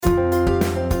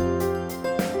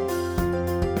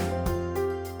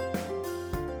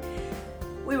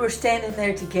were standing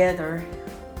there together,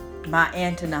 my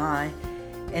aunt and I,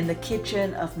 in the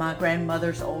kitchen of my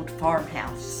grandmother's old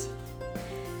farmhouse.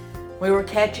 We were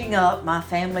catching up. My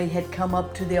family had come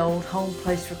up to the old home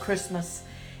place for Christmas,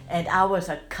 and I was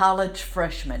a college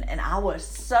freshman, and I was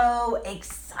so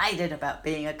excited about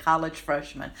being a college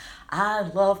freshman. I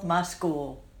loved my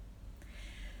school.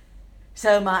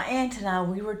 So my aunt and I,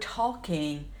 we were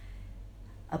talking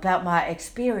about my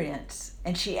experience,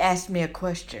 and she asked me a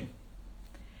question.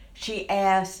 She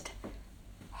asked,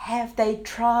 "Have they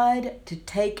tried to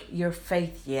take your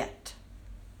faith yet?"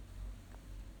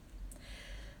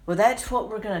 Well, that's what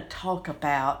we're going to talk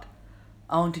about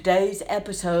on today's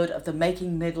episode of the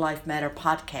Making Midlife Matter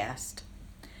podcast.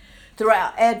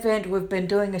 Throughout Advent, we've been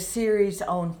doing a series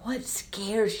on what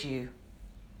scares you.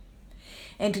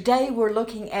 And today we're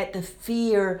looking at the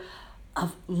fear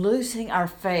of losing our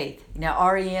faith. Now,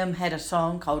 REM had a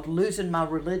song called Losing My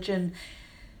Religion.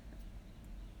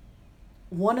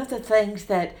 One of the things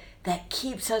that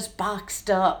keeps us boxed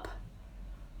up,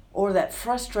 or that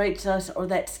frustrates us, or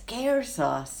that scares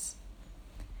us,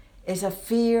 is a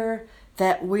fear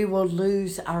that we will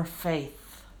lose our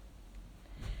faith.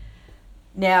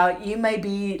 Now, you may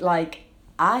be like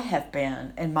I have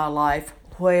been in my life,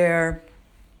 where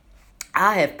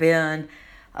I have been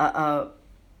a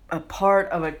part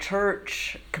of a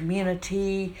church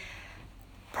community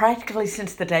practically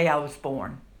since the day I was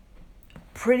born.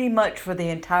 Pretty much for the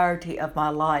entirety of my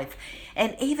life.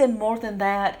 And even more than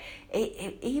that,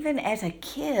 even as a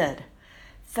kid,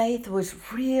 faith was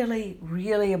really,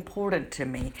 really important to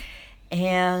me.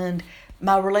 And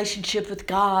my relationship with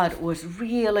God was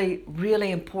really,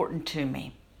 really important to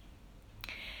me.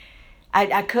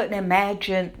 I couldn't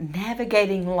imagine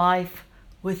navigating life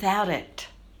without it.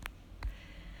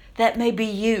 That may be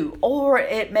you, or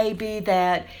it may be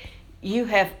that you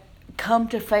have come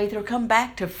to faith or come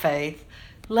back to faith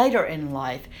later in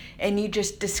life, and you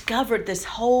just discovered this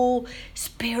whole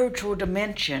spiritual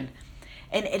dimension,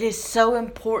 and it is so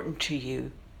important to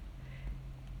you.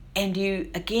 And you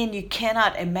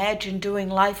cannot imagine doing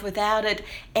life without it,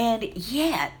 and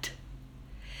yet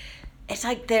it's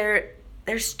like there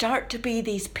start to be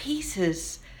these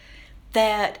pieces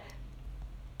that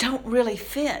don't really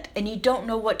fit, and you don't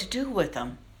know what to do with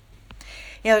them.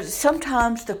 You know,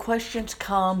 sometimes the questions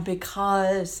come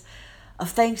because of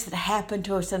things that happen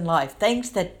to us in life, things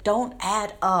that don't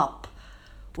add up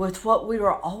with what we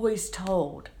were always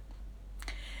told.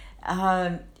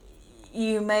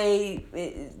 You may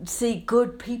see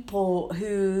good people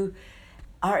who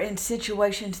are in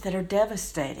situations that are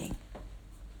devastating.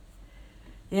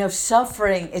 You know,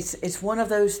 suffering is one of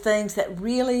those things that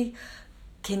really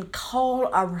can call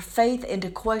our faith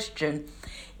into question.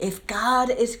 If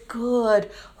God is good,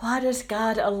 why does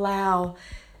God allow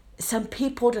some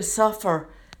people to suffer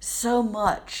so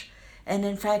much? And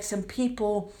in fact, some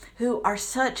people who are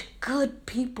such good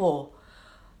people,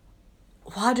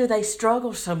 why do they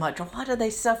struggle so much? Or why do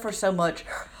they suffer so much?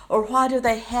 Or why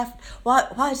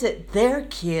is it their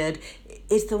kid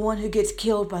is the one who gets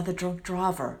killed by the drunk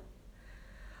driver?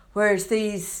 Whereas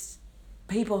these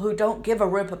people who don't give a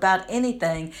rip about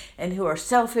anything and who are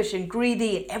selfish and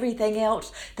greedy and everything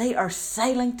else, they are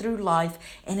sailing through life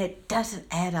and it doesn't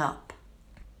add up.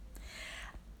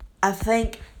 I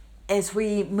think as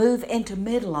we move into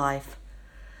midlife,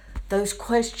 those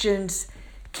questions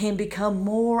can become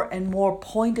more and more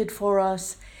pointed for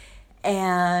us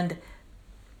and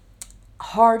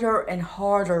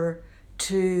harder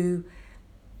to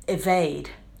evade,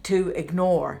 to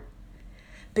ignore,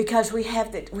 because we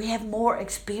have more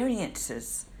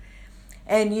experiences.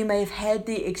 And you may have had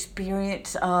the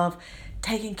experience of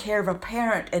taking care of a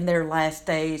parent in their last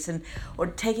days, or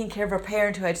taking care of a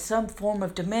parent who had some form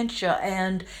of dementia,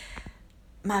 and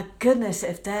my goodness,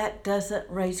 if that doesn't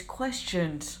raise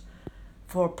questions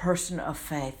for a person of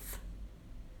faith.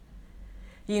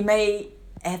 You may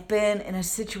have been in a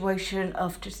situation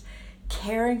of just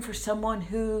caring for someone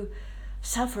who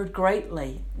suffered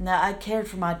greatly. Now, I cared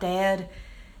for my dad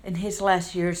in his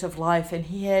last years of life, and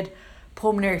he had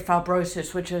pulmonary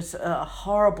fibrosis, which is a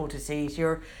horrible disease.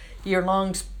 Your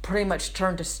lungs pretty much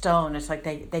turn to stone. It's like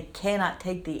they cannot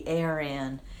take the air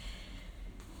in.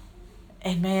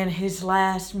 And man, his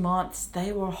last months,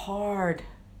 they were hard.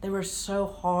 They were so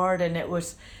hard, and it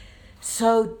was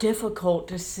so difficult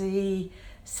to see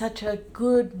such a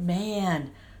good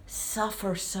man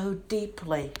suffer so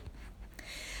deeply.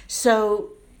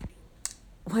 So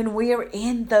when we are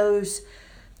in those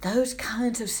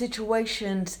kinds of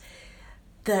situations,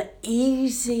 the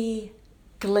easy,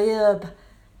 glib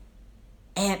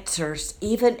answers,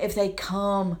 even if they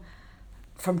come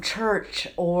from church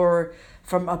or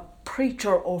from a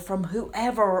preacher or from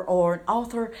whoever or an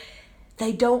author,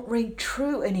 they don't ring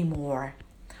true anymore.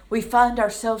 We find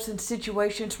ourselves in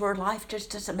situations where life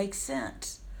just doesn't make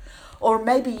sense. Or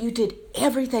maybe you did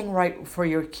everything right for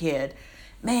your kid.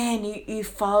 Man, you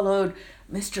followed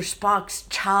Mr. Spock's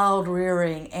child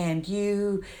rearing, and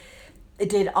you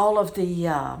did all of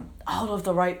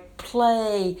the right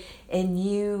play, and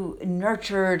you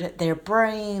nurtured their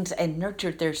brains and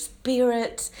nurtured their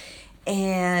spirits,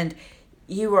 and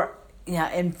you were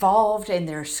involved in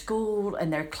their school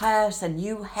and their class, and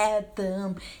you had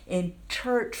them in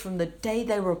church from the day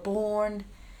they were born,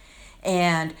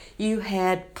 and you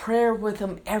had prayer with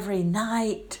them every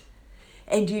night,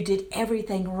 and you did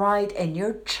everything right, and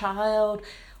your child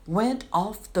went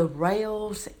off the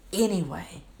rails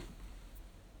anyway.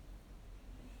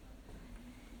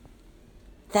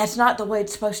 That's not the way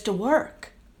it's supposed to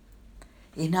work.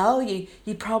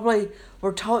 You probably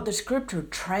were taught the scripture,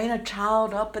 train a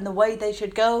child up in the way they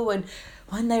should go, and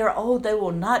when they are old, they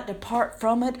will not depart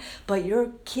from it. But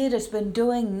your kid has been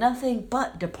doing nothing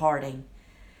but departing.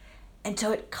 And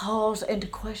so it calls into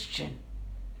question.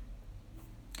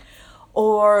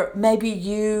 Or maybe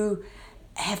you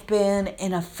have been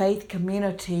in a faith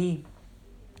community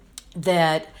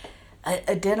that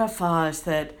identifies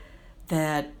that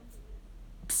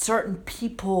certain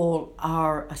people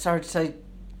are, sorry to say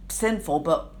sinful,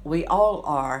 but we all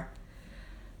are.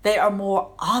 They are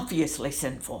more obviously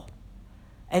sinful.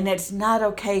 And it's not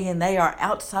okay, and they are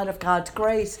outside of God's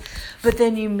grace. But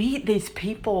then you meet these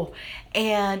people,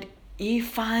 and you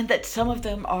find that some of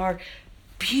them are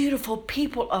beautiful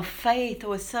people of faith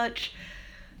with such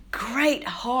great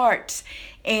hearts.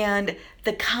 And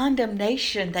the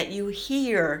condemnation that you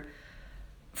hear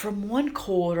from one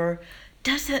quarter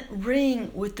doesn't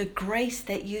ring with the grace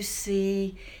that you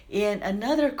see in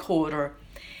another quarter.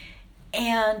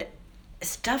 And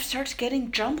stuff starts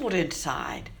getting jumbled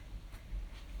inside.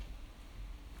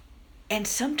 And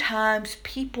sometimes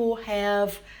people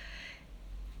have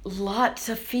lots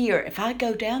of fear. If I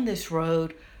go down this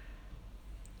road,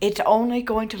 it's only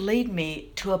going to lead me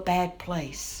to a bad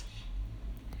place.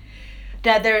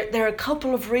 Now, there are a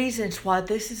couple of reasons why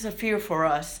this is a fear for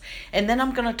us, and then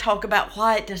I'm going to talk about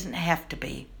why it doesn't have to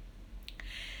be.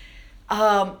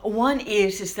 One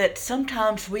is that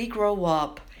sometimes we grow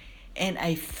up in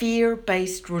a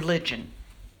fear-based religion.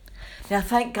 Now,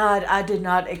 thank God I did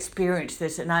not experience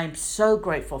this, and I am so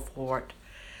grateful for it.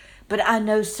 But I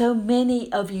know so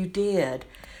many of you did,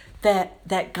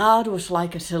 that God was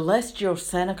like a celestial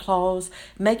Santa Claus,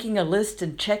 making a list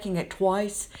and checking it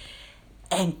twice.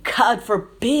 And God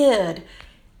forbid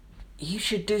you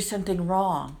should do something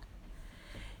wrong.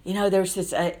 There's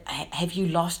this, have you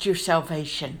lost your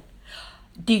salvation?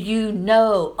 Do you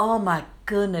know, oh my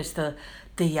goodness, the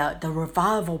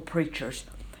revival preachers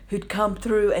who'd come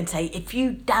through and say, if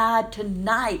you died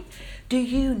tonight, do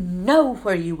you know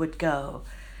where you would go?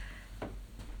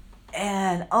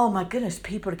 And oh my goodness,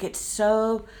 people get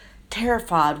so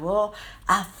terrified. Well,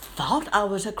 I thought I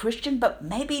was a Christian, but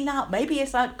maybe not. Maybe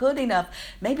it's not good enough.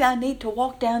 Maybe I need to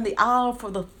walk down the aisle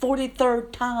for the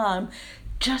 43rd time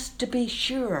just to be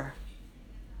sure.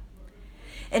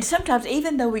 And sometimes,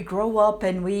 even though we grow up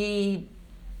and we,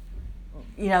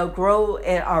 grow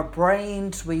in our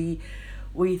brains, we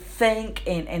think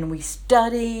and we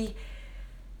study,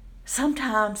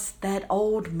 sometimes that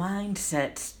old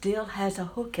mindset still has a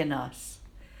hook in us.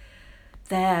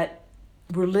 That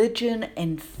religion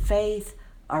and faith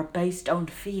are based on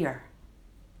fear.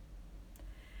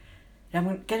 And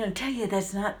I'm going to tell you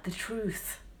that's not the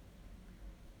truth.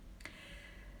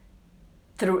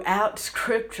 Throughout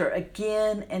Scripture,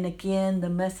 again and again, the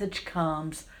message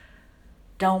comes,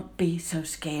 don't be so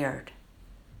scared.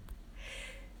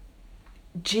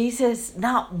 Jesus,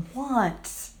 not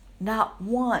once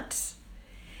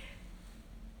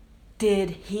did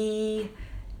he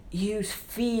use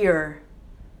fear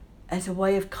as a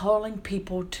way of calling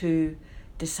people to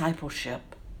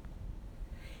discipleship.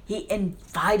 He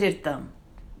invited them.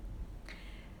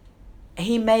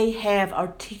 He may have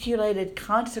articulated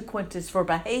consequences for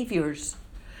behaviors,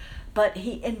 but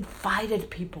he invited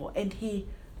people and he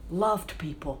loved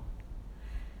people.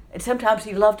 And sometimes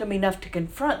he loved them enough to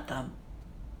confront them.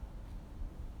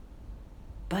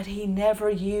 But he never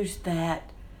used that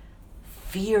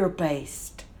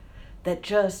fear-based, that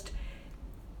just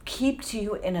keeps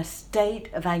you in a state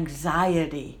of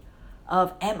anxiety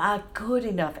of, am I good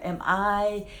enough? Am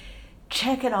I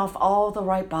checking off all the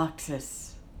right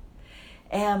boxes?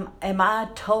 Am I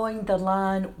towing the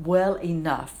line well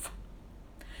enough?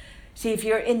 See, if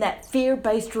you're in that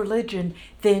fear-based religion,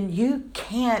 then you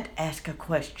can't ask a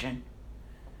question.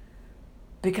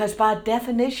 Because by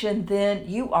definition, then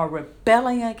you are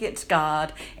rebelling against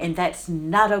God, and that's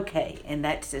not okay in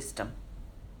that system.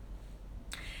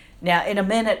 Now, in a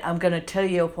minute, I'm going to tell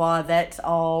you why that's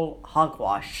all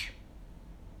hogwash.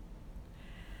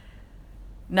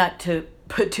 Not to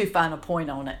put too fine a point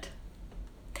on it.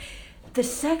 The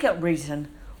second reason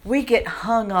we get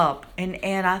hung up, and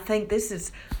I think this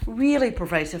is really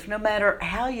pervasive, no matter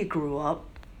how you grew up,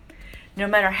 no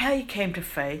matter how you came to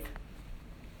faith,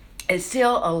 it's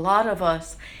still a lot of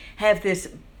us have this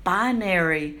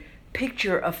binary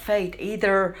picture of faith.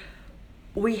 Either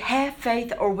we have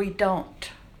faith or we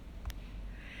don't.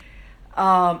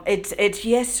 It's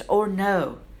yes or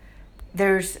no.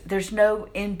 There's no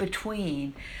in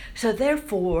between. So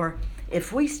therefore,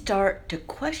 if we start to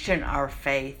question our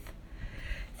faith,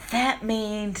 that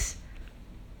means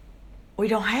we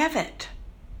don't have it.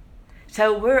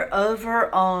 So we're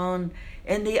over on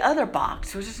in the other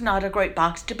box, which is not a great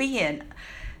box to be in.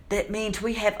 That means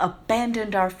we have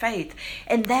abandoned our faith.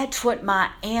 And that's what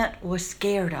my aunt was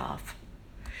scared of.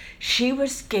 She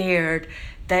was scared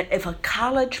that if a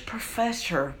college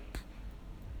professor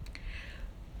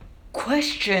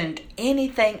questioned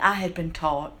anything I had been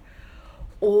taught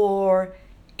or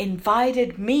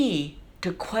invited me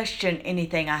to question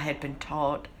anything I had been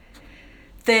taught,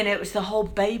 then it was the whole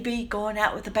baby going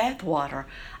out with the bathwater.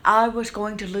 I was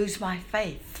going to lose my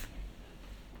faith.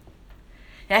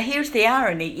 Now here's the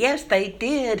irony. Yes, they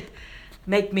did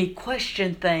make me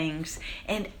question things,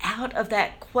 and out of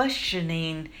that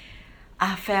questioning,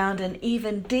 I found an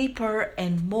even deeper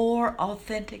and more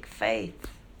authentic faith.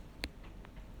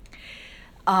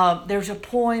 There's a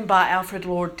poem by Alfred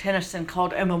Lord Tennyson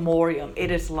called In Memoriam. It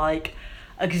is like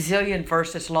a gazillion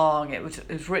verses long. It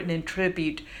was written in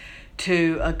tribute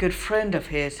to a good friend of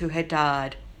his who had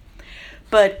died.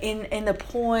 But in the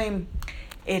poem,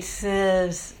 he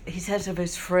says of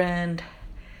his friend,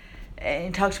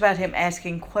 and talks about him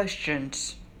asking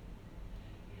questions.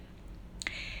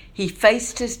 He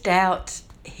faced his doubts.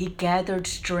 He gathered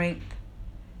strength.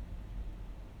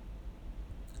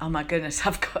 Oh my goodness,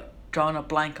 I've drawn a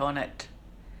blank on it.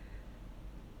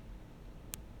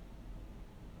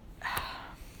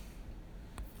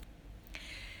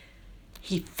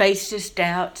 He faced his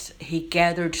doubts. He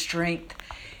gathered strength.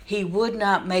 He would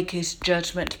not make his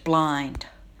judgment blind.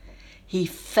 He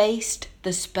faced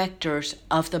the specters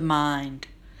of the mind.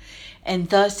 And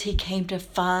thus he came to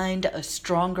find a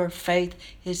stronger faith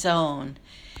his own.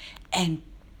 And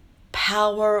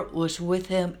power was with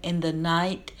him in the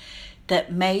night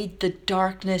that made the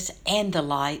darkness and the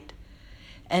light,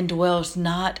 and dwells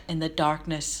not in the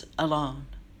darkness alone.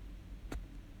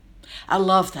 I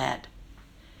love that.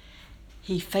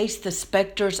 He faced the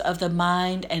specters of the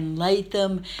mind and laid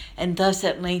them, and thus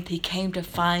at length he came to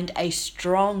find a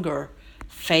stronger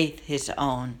faith his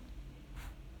own.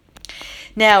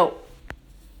 Now,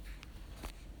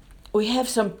 we have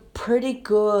some pretty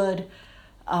good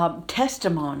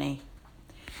testimony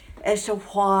as to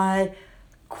why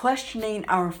questioning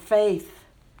our faith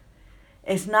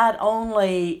is not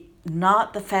only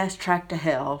not the fast track to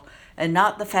hell and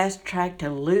not the fast track to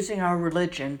losing our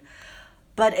religion,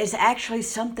 but is actually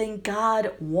something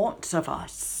God wants of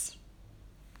us.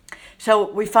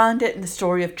 So we find it in the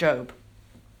story of Job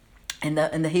in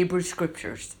the Hebrew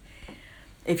scriptures.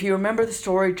 If you remember the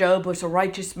story, Job was a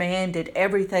righteous man, did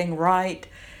everything right,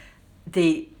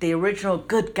 the original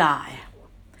good guy.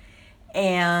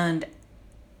 And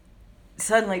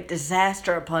suddenly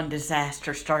disaster upon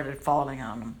disaster started falling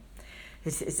on him.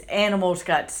 His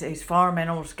farm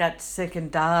animals got sick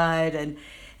and died,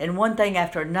 and one thing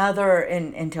after another,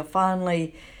 until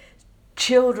finally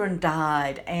children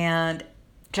died, and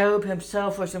Job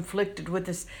himself was inflicted with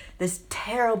this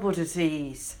terrible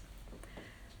disease.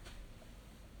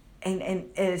 And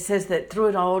it says that through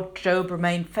it all, Job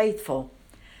remained faithful.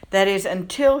 That is,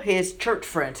 until his church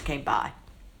friends came by.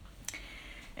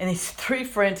 And these 3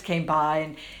 friends came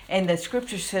by, and the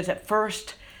scripture says at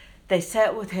first they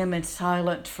sat with him in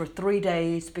silence for 3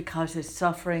 days because his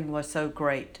suffering was so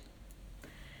great.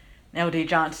 L.D.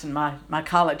 Johnson, my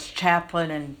college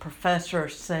chaplain and professor,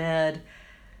 said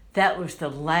that was the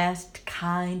last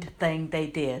kind thing they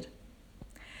did.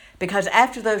 Because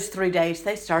after those 3 days,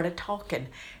 they started talking,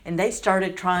 and they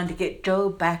started trying to get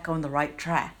Job back on the right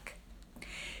track.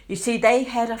 You see, they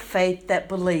had a faith that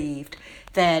believed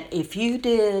that if you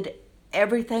did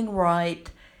everything right,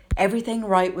 everything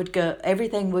would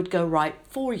go right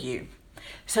for you.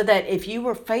 So that if you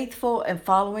were faithful and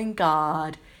following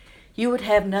God, you would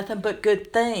have nothing but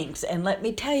good things. And let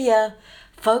me tell you,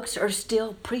 folks are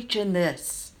still preaching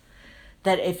this.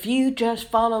 That if you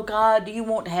just follow God, you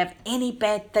won't have any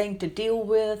bad thing to deal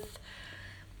with.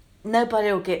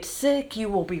 Nobody will get sick. You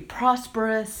will be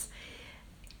prosperous.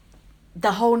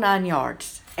 The whole 9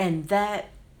 yards. And that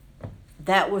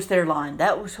was their line.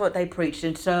 That was what they preached.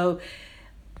 And so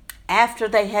after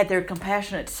they had their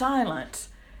compassionate silence,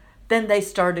 then they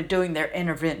started doing their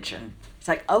intervention. It's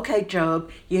like, okay,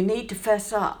 Job, you need to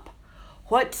fess up.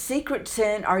 What secret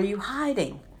sin are you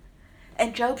hiding?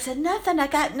 And Job said, nothing, I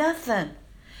got nothing.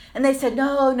 And they said,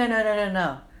 no.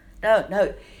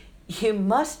 You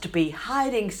must be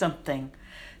hiding something.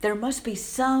 There must be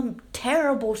some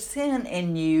terrible sin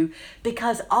in you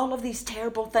because all of these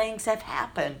terrible things have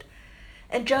happened.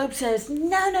 And Job says,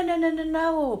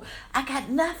 no, I got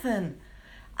nothing.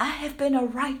 I have been a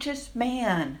righteous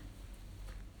man.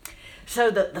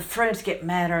 So the friends get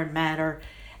madder and madder.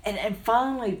 And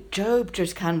finally, Job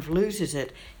just kind of loses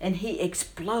it. And he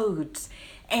explodes.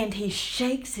 And he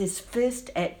shakes his fist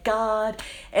at God.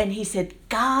 And he said,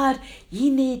 God,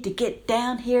 you need to get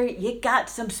down here. You got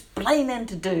some splaining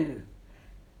to do.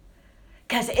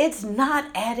 Because it's not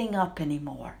adding up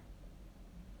anymore.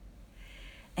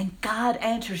 And God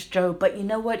answers Job. But you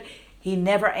know what? He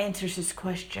never answers his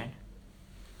question.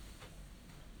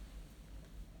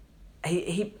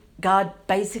 God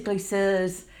basically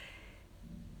says,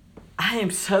 I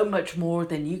am so much more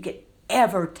than you could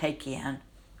ever take in.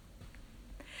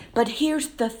 But here's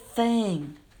the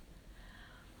thing.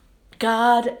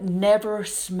 God never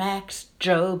smacks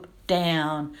Job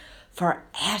down for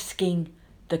asking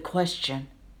the question.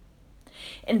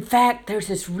 In fact, there's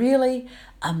this really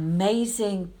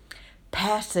amazing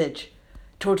passage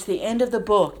towards the end of the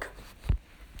book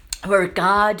where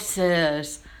God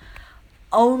says,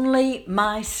 only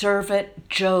my servant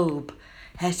Job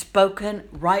has spoken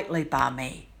rightly by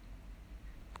me.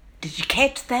 Did you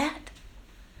catch that?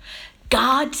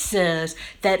 God says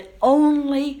that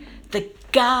only the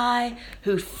guy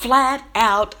who flat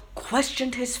out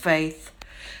questioned his faith,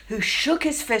 who shook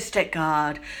his fist at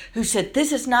God, who said,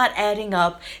 this is not adding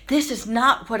up, this is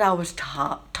not what I was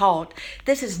taught,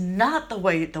 this is not the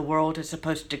way the world is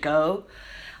supposed to go,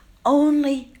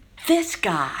 only this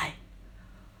guy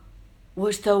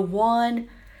was the one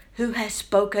who has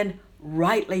spoken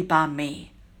rightly by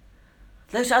me.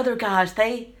 Those other guys,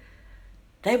 they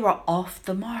were off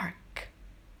the mark.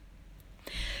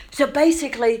 So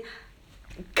basically,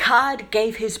 God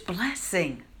gave his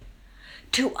blessing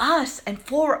to us and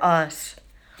for us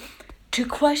to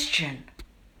question,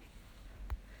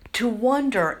 to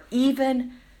wonder,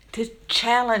 even to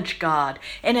challenge God.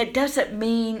 And it doesn't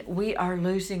mean we are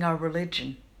losing our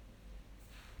religion.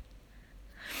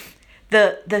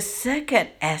 The second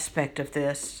aspect of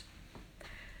this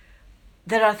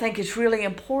that I think is really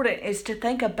important is to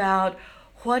think about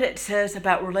what it says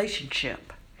about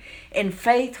relationship. In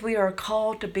faith, we are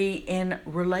called to be in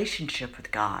relationship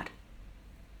with God.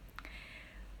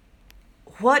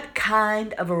 What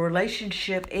kind of a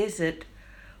relationship is it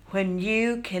when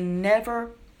you can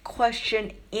never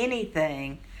question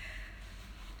anything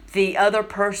the other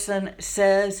person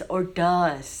says or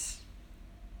does?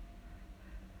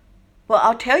 Well,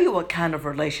 I'll tell you what kind of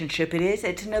relationship it is.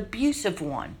 It's an abusive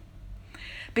one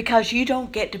because you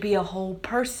don't get to be a whole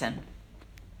person.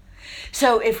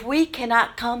 So if we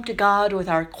cannot come to God with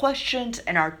our questions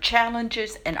and our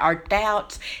challenges and our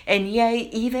doubts and yea,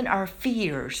 even our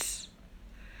fears,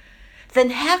 then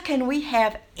how can we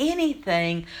have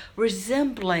anything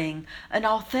resembling an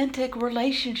authentic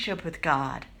relationship with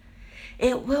God?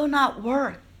 It will not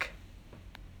work.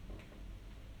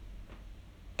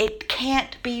 It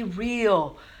can't be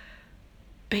real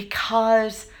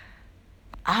because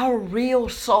our real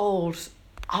souls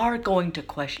are going to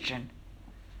question.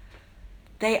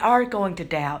 They are going to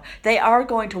doubt. They are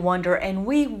going to wonder, and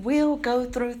we will go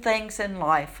through things in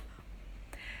life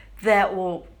that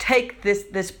will take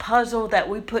this puzzle that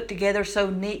we put together so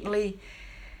neatly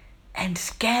and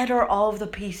scatter all of the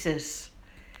pieces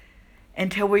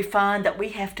until we find that we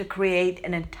have to create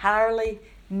an entirely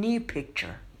new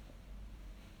picture.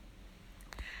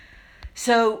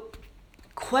 So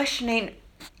questioning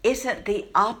isn't the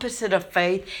opposite of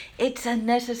faith. It's a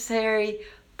necessary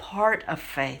part of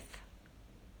faith.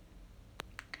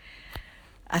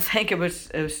 I think it was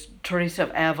Teresa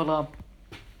of Avila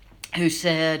who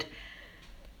said,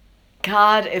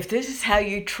 God, if this is how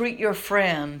you treat your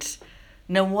friends,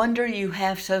 no wonder you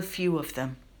have so few of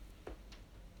them.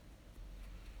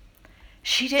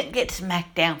 She didn't get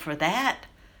smacked down for that.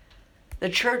 The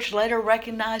church later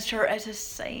recognized her as a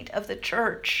saint of the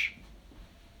church.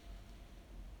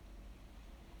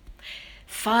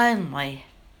 Finally,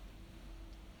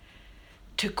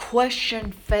 to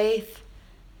question faith,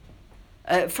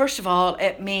 first of all,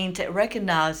 it means it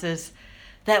recognizes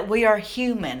that we are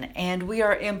human and we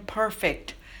are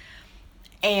imperfect.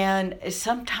 And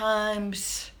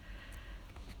sometimes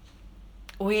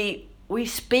we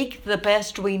speak the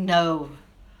best we know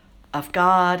of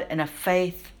God and of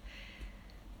faith.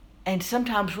 And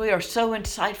sometimes we are so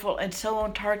insightful and so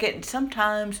on target, and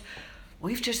sometimes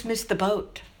we've just missed the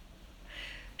boat.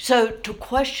 So to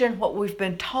question what we've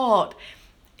been taught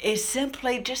is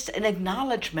simply just an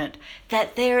acknowledgement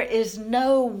that there is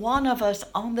no one of us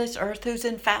on this earth who's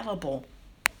infallible.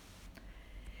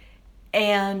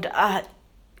 And,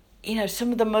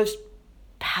 some of the most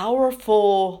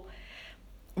powerful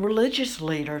religious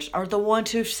leaders are the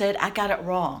ones who've said, I got it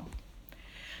wrong.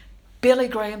 Billy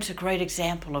Graham's a great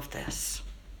example of this.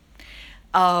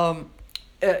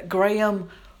 Graham,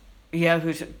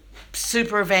 who's a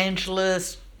super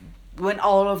evangelist, went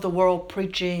all over the world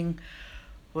preaching,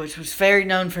 which was very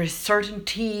known for his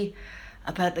certainty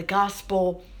about the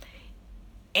gospel.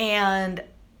 And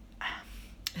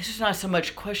this is not so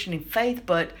much questioning faith,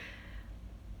 but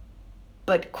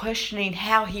questioning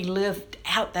how he lived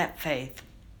out that faith.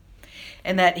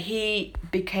 And that he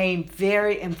became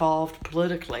very involved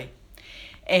politically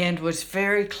and was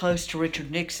very close to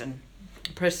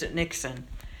President Nixon,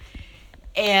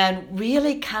 and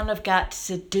really kind of got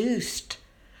seduced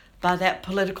by that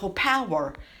political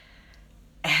power,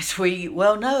 as we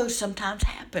well know sometimes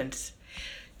happens.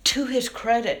 To his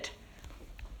credit,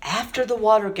 after the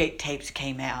Watergate tapes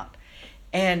came out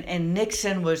and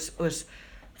Nixon was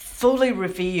fully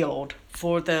revealed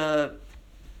for the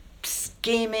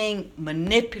scheming,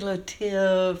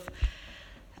 manipulative,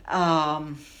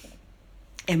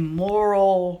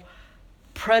 immoral,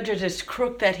 prejudiced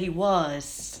crook that he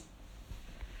was,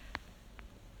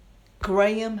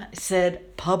 Graham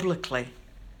said publicly,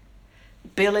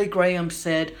 Billy Graham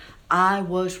said, I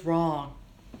was wrong.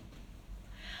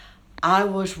 I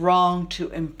was wrong to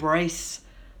embrace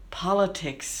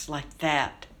politics like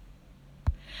that.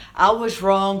 I was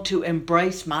wrong to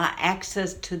embrace my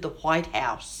access to the White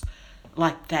House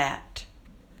like that.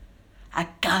 I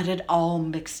got it all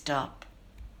mixed up.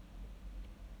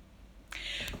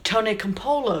 Tony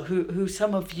Campolo, who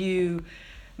some of you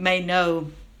may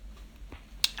know,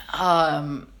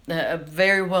 a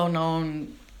very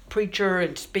well-known preacher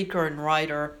and speaker and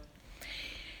writer.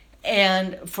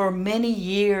 And for many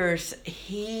years,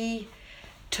 he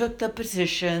took the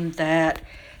position that,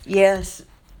 yes,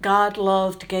 God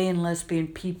loved gay and lesbian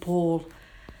people,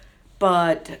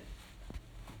 but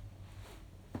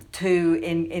to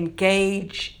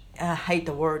engage, I hate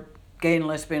the word gay and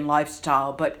lesbian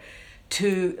lifestyle, but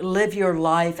to live your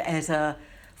life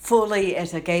fully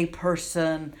as a gay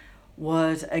person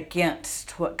was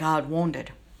against what God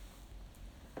wanted.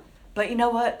 But you know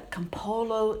what?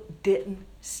 Campolo didn't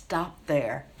stop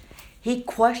there. He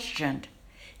questioned.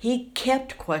 He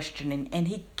kept questioning and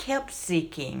he kept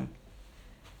seeking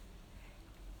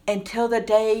until the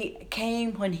day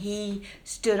came when he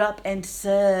stood up and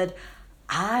said,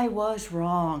 I was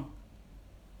wrong.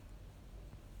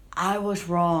 I was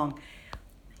wrong.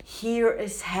 Here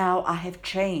is how I have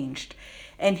changed.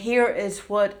 And here is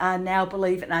what I now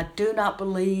believe. And I do not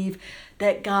believe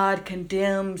that God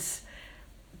condemns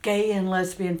gay and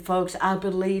lesbian folks. I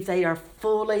believe they are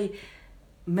fully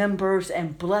members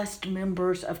and blessed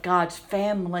members of God's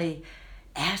family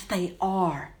as they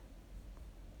are.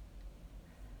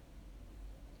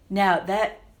 Now,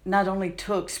 that not only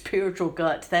took spiritual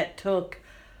guts, that took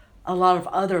a lot of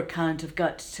other kinds of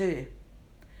guts too.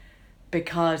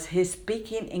 Because his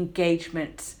speaking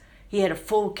engagements, he had a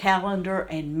full calendar,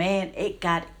 and man, it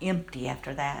got empty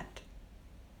after that.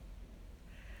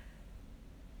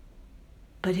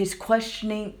 But his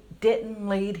questioning didn't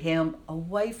lead him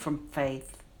away from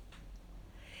faith.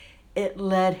 It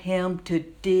led him to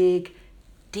dig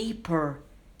deeper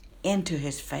into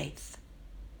his faith.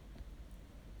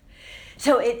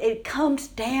 So it comes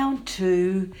down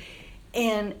to,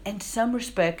 in some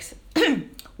respects,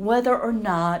 whether or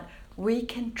not we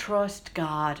can trust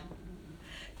God.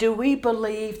 Do we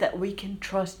believe that we can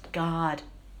trust God?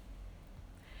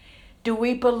 Do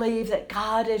we believe that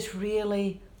God is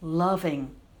really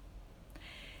loving?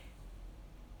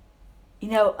 You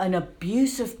know, an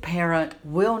abusive parent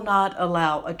will not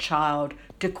allow a child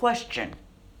to question.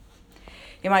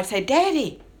 You might say,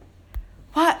 Daddy,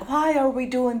 why are we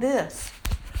doing this?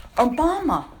 Or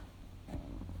Mama,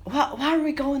 why are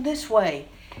we going this way?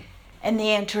 And the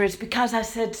answer is, because I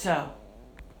said so.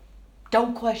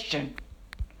 Don't question.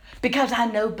 Because I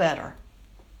know better.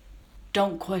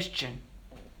 Don't question.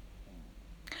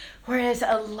 Whereas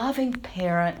a loving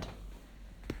parent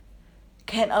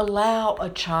can allow a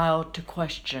child to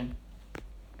question.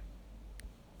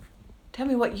 Tell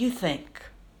me what you think.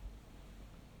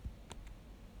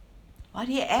 Why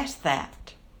do you ask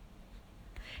that?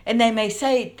 And they may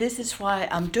say, this is why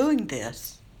I'm doing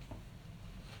this.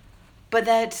 But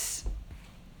that's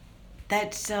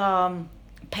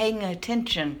paying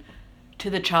attention to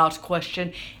the child's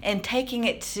question and taking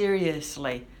it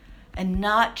seriously and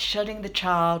not shutting the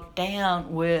child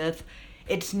down with,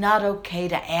 it's not okay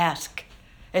to ask.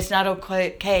 It's not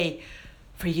okay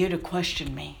for you to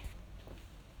question me.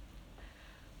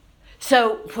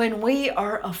 So when we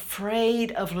are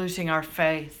afraid of losing our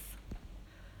faith,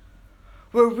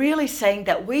 we're really saying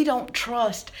that we don't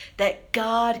trust that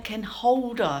God can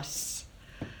hold us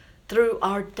through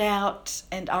our doubts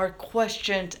and our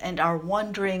questions and our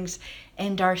wonderings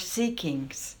and our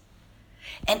seekings.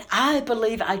 And I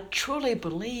truly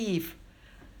believe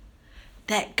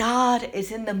that God is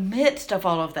in the midst of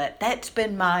all of that. That's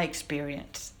been my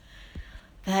experience.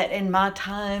 That in my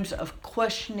times of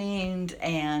questioning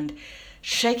and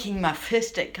shaking my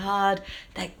fist at God,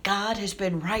 that God has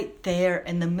been right there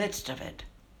in the midst of it.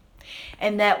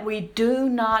 And that we do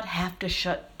not have to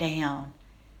shut down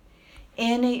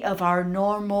any of our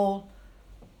normal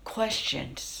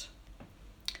questions.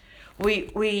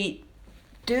 We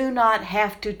do not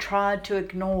have to try to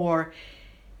ignore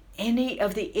any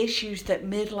of the issues that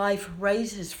midlife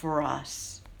raises for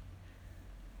us.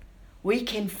 We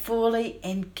can fully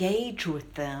engage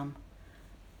with them,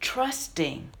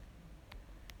 trusting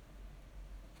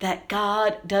that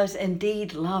God does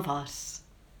indeed love us,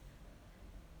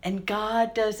 and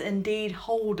God does indeed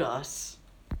hold us,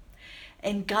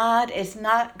 and God is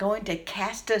not going to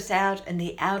cast us out in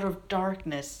the outer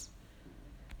darkness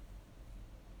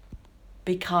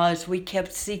because we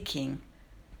kept seeking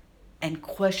and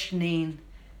questioning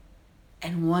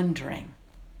and wondering.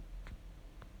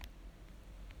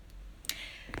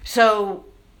 So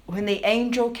when the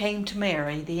angel came to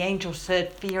Mary, the angel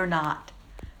said, "Fear not.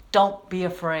 Don't be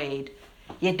afraid.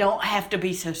 You don't have to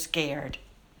be so scared."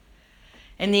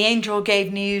 And the angel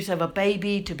gave news of a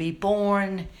baby to be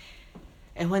born.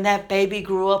 And when that baby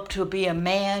grew up to be a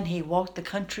man, he walked the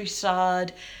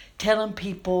countryside telling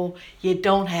people, you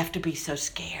don't have to be so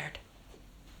scared.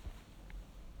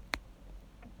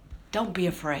 Don't be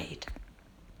afraid.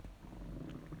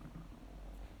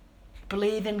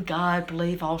 Believe in God,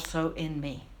 believe also in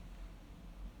me.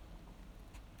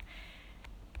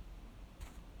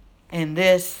 And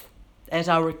this, as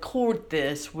I record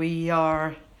this, we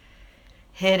are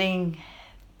heading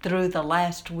through the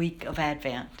last week of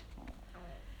Advent.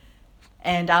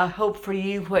 And I hope for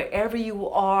you, wherever you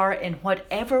are, in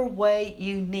whatever way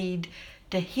you need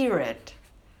to hear it,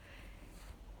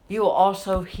 you will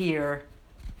also hear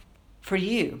for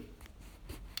you.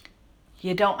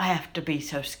 You don't have to be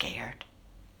so scared.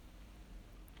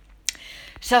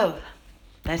 So,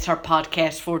 that's our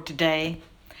podcast for today.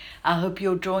 I hope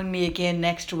you'll join me again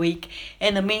next week.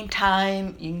 In the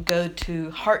meantime, you can go to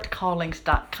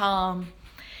heartcallings.com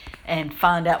and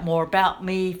find out more about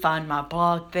me, find my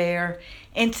blog there.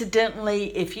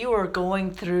 Incidentally, if you are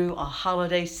going through a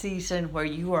holiday season where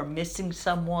you are missing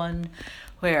someone,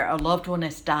 where a loved one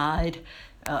has died,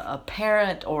 a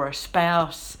parent or a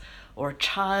spouse or a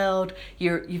child,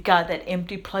 you've got that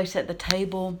empty place at the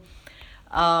table,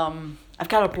 I've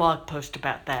got a blog post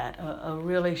about that, a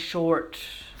really short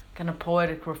kind of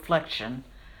poetic reflection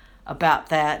about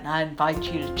that, and I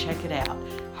invite you to check it out,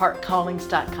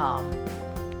 heartcallings.com.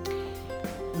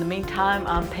 In the meantime,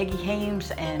 I'm Peggy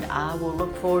Hames, and I will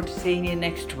look forward to seeing you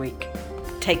next week.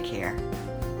 Take care.